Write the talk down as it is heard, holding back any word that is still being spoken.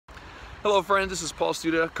Hello friends, this is Paul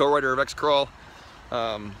Studa, co-writer of Xcrawl.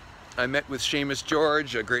 I met with Seamus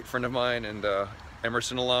George, a great friend of mine and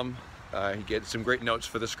Emerson alum. He gave some great notes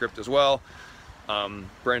for the script as well.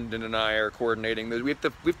 Brendan and I are coordinating. We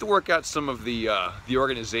have to work out some of the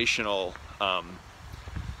organizational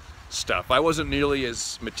stuff. I wasn't nearly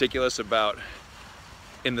as meticulous about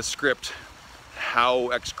in the script how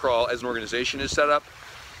Xcrawl as an organization is set up,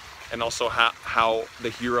 and also how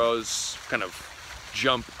the heroes kind of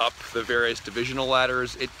jump up the various divisional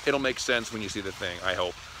ladders. It'll make sense when you see the thing, I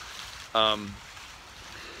hope.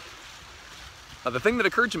 The thing that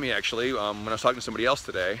occurred to me actually when I was talking to somebody else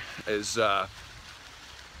today is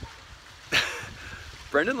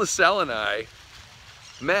Brendan LaSalle and I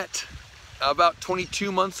met about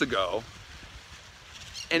 22 months ago,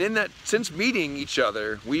 and in that, since meeting each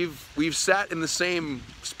other, we've sat in the same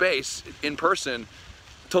space in person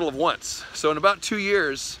a total of once. So in about 2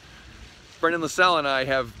 years, Brendan LaSalle and I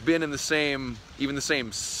have been in the same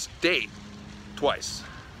state twice.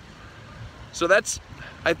 So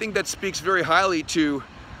I think that speaks very highly to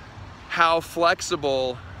how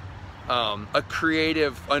flexible a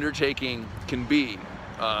creative undertaking can be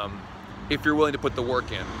if you're willing to put the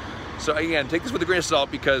work in. So again, take this with a grain of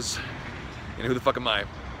salt because, you know, who the fuck am I?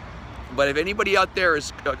 But if anybody out there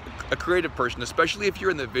is a creative person, especially if you're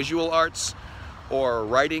in the visual arts or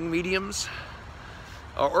writing mediums,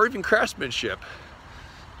 or even craftsmanship,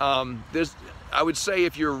 I would say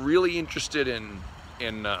if you're really interested in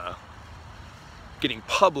getting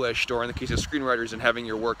published, or in the case of screenwriters, and having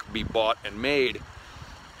your work be bought and made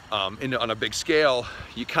on a big scale,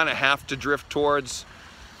 you kind of have to drift towards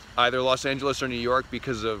either Los Angeles or New York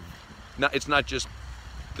because of it's not just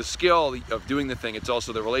the skill of doing the thing, it's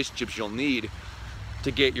also the relationships you'll need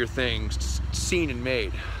to get your thing seen and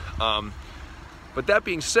made. But that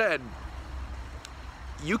being said,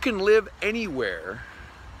 you can live anywhere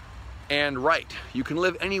and write. You can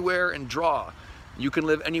live anywhere and draw. You can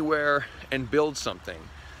live anywhere and build something.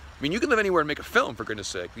 I mean, you can live anywhere and make a film, for goodness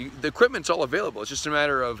sake. The equipment's all available. It's just a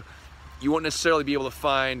matter of you won't necessarily be able to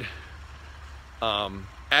find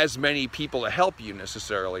as many people to help you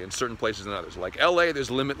necessarily in certain places than others. Like LA,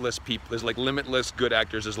 there's limitless people. There's like limitless good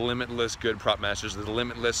actors. There's limitless good prop masters. There's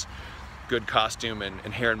limitless good costume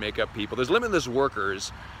and hair and makeup people. There's limitless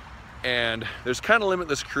workers. And there's kind of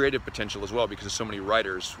limitless creative potential as well because there's so many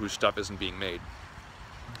writers whose stuff isn't being made.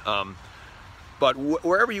 But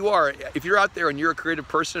wherever you are, if you're out there and you're a creative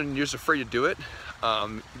person and you're just afraid to do it,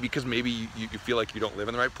 because maybe you feel like you don't live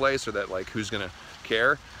in the right place, or that like who's gonna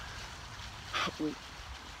care,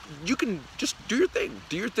 you can just do your thing.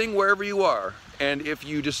 Do your thing wherever you are. And if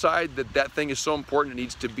you decide that that thing is so important, it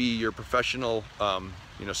needs to be your professional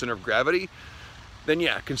center of gravity, then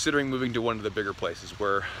yeah, considering moving to one of the bigger places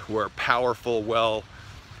where powerful,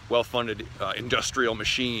 well-funded industrial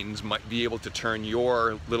machines might be able to turn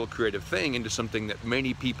your little creative thing into something that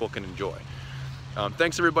many people can enjoy.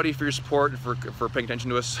 Thanks everybody for your support and for paying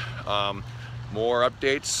attention to us. More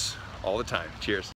updates all the time. Cheers.